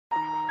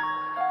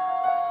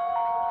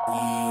Yeah.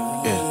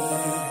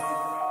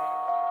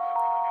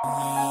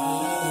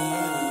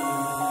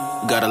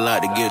 Got a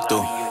lot to get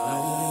through,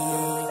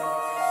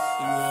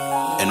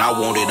 and I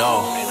want it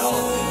all.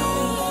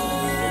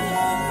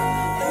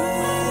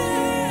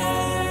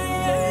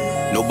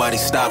 Nobody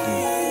stopping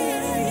me.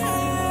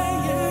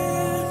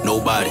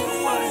 Nobody.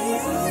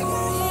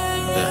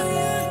 Yeah.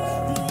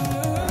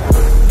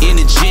 In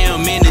the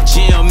gym, in the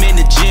gym, in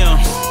the gym.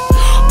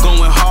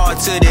 Going hard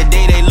till the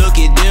day they look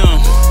at them.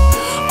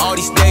 All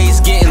these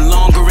days getting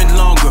longer and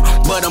longer,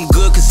 but I'm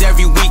good cause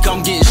every week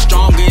I'm getting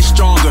stronger and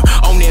stronger.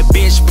 On that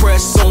bench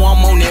press, so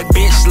I'm on that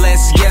bench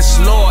less. Yes,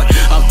 Lord,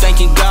 I'm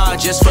thanking God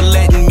just for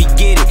letting me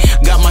get it.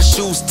 Got my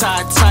shoes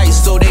tied tight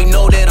so they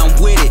know that I'm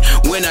with it.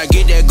 When I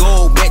get that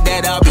goal, bet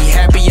that I'll be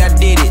happy I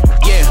did it.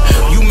 Yeah,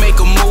 you make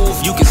a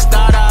move, you can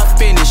start, I'll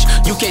finish.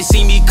 You can't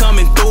see me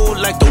coming through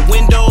like the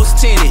windows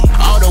tinted.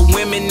 All the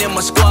women in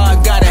my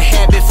squad got a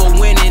habit for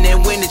winning,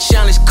 and when the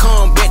challenge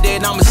come, bet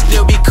that I'ma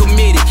still be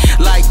committed.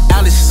 Like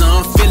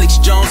Allison, Felix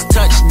Jones,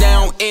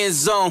 touchdown, end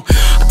zone.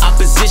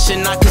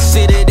 Opposition, I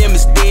consider them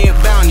as dead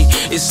bounty.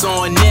 It's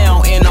on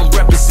now, and I'm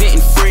representing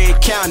Fred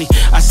County.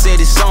 I said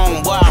it's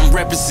on while I'm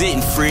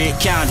representing Fred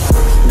County.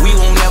 We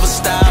won't never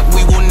stop,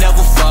 we will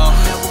never fall.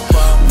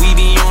 We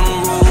be on the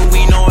road,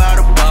 we know how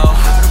to ball.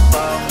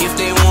 If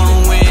they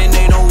wanna win,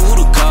 they know who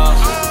to call.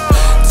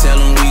 Tell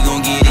them we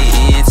gon' get it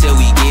in till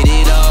we get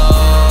it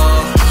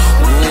all.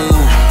 Ooh,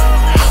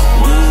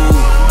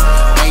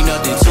 ooh, ain't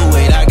nothing to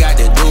it, I got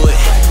to do it.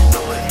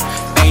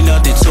 Ain't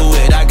nothing to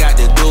it, I got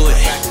to do it.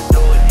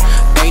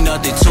 Ain't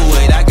nothing to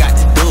it, I got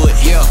to do it,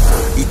 yeah.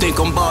 You think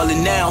I'm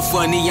ballin' now,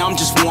 funny, I'm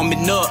just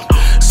warming up.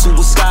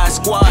 Suicide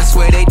Squad,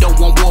 swear they don't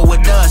want war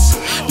with us.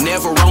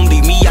 Never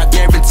only me, I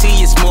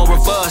guarantee it's more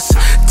of us.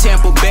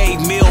 Tampa Bay,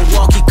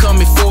 Milwaukee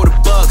coming for the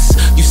Bucks.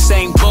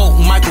 Usain Bolt,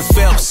 Michael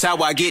Phelps, how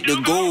I get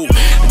the gold.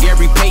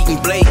 Gary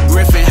Payton, Blake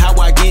Griffin, how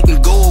I get the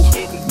gold.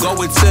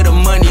 Going to the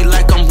money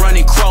like I'm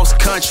running cross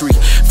country.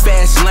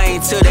 Fast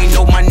lane till they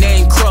know my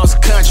name cross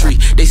country.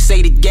 They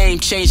say the game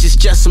changed, it's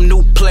just some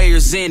new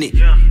players in it.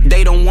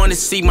 They don't wanna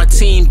see my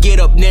team get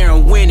up there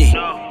and win it.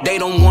 They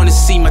don't wanna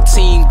see my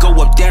team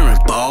go up there and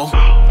ball.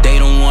 They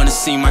don't wanna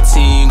see my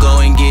team go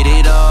and get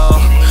it all.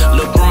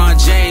 LeBron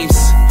James,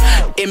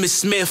 Emmitt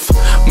Smith,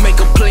 make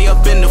a play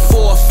up in the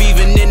fourth,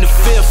 even in the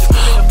fifth.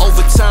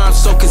 Overtime,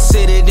 so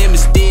consider them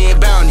as dead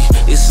bounty.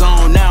 It's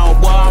on now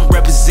while I'm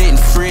representing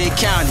Fred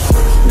County.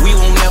 We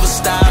won't never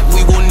stop,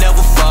 we will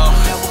never fall.